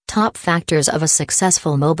Top factors of a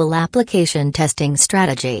successful mobile application testing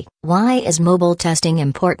strategy. Why is mobile testing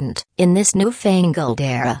important? In this newfangled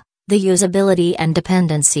era, the usability and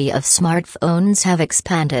dependency of smartphones have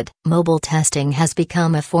expanded. Mobile testing has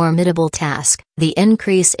become a formidable task. The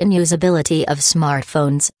increase in usability of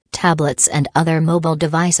smartphones, tablets and other mobile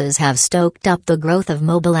devices have stoked up the growth of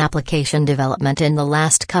mobile application development in the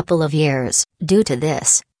last couple of years. Due to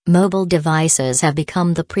this, mobile devices have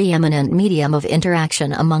become the preeminent medium of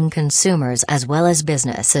interaction among consumers as well as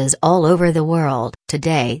businesses all over the world.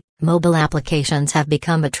 Today, mobile applications have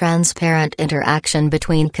become a transparent interaction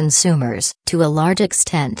between consumers. To a large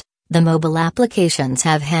extent, the mobile applications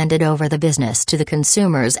have handed over the business to the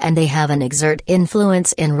consumers and they have an exert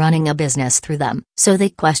influence in running a business through them. So the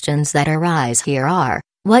questions that arise here are: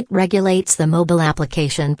 what regulates the mobile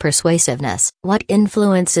application persuasiveness? What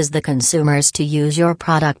influences the consumers to use your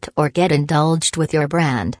product or get indulged with your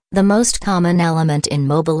brand? The most common element in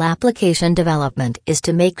mobile application development is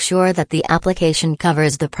to make sure that the application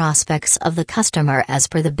covers the prospects of the customer as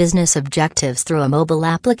per the business objectives through a mobile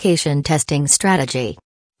application testing strategy.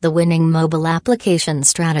 The winning mobile application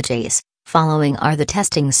strategies. Following are the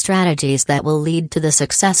testing strategies that will lead to the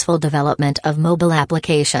successful development of mobile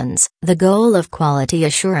applications. The goal of quality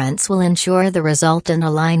assurance will ensure the resultant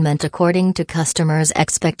alignment according to customers'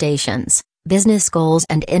 expectations, business goals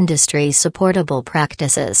and industry supportable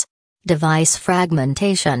practices. Device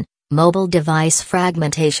fragmentation. Mobile device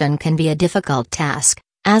fragmentation can be a difficult task,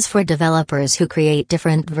 as for developers who create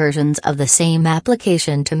different versions of the same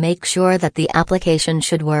application to make sure that the application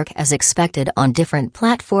should work as expected on different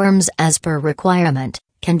platforms as per requirement,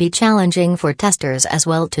 can be challenging for testers as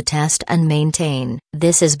well to test and maintain.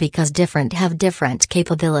 This is because different have different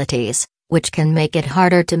capabilities, which can make it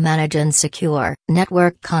harder to manage and secure.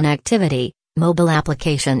 Network connectivity. Mobile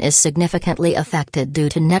application is significantly affected due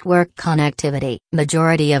to network connectivity.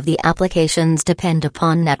 Majority of the applications depend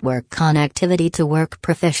upon network connectivity to work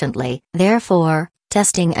proficiently. Therefore,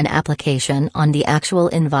 testing an application on the actual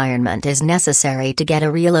environment is necessary to get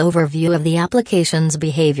a real overview of the application's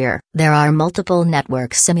behavior. There are multiple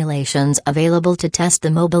network simulations available to test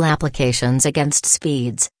the mobile applications against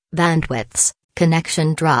speeds, bandwidths,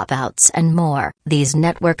 connection dropouts and more. These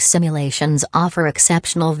network simulations offer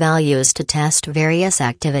exceptional values to test various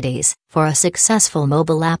activities. For a successful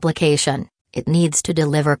mobile application, it needs to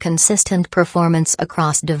deliver consistent performance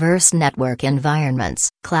across diverse network environments.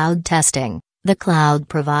 Cloud testing. The cloud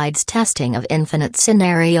provides testing of infinite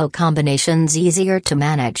scenario combinations easier to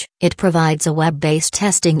manage. It provides a web-based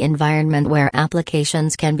testing environment where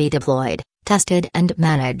applications can be deployed, tested and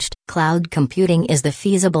managed. Cloud computing is the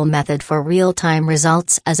feasible method for real-time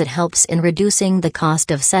results as it helps in reducing the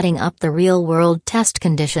cost of setting up the real-world test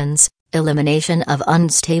conditions, elimination of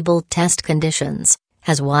unstable test conditions,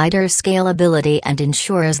 has wider scalability and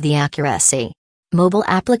ensures the accuracy. Mobile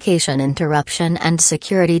application interruption and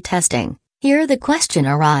security testing. Here the question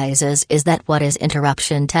arises is that what is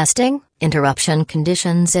interruption testing? Interruption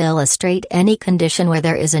conditions illustrate any condition where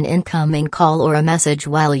there is an incoming call or a message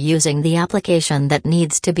while using the application that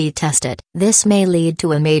needs to be tested. This may lead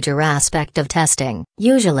to a major aspect of testing.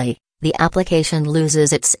 Usually, the application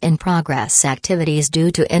loses its in-progress activities due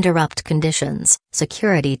to interrupt conditions.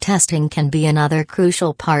 Security testing can be another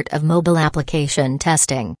crucial part of mobile application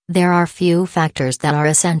testing. There are few factors that are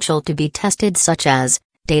essential to be tested, such as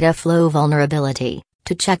data flow vulnerability,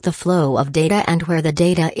 to check the flow of data and where the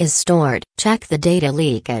data is stored. Check the data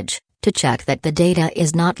leakage, to check that the data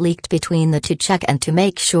is not leaked between the two. Check and to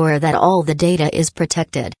make sure that all the data is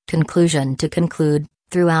protected. Conclusion. To conclude,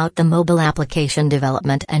 throughout the mobile application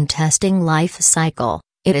development and testing life cycle,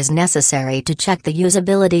 it is necessary to check the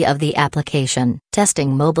usability of the application.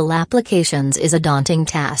 Testing mobile applications is a daunting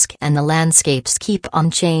task and the landscapes keep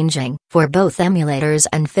on changing. For both emulators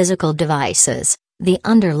and physical devices, the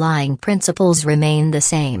underlying principles remain the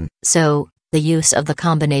same. So, the use of the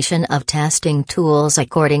combination of testing tools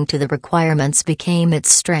according to the requirements became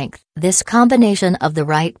its strength. This combination of the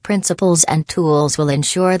right principles and tools will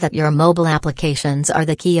ensure that your mobile applications are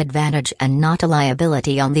the key advantage and not a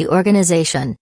liability on the organization.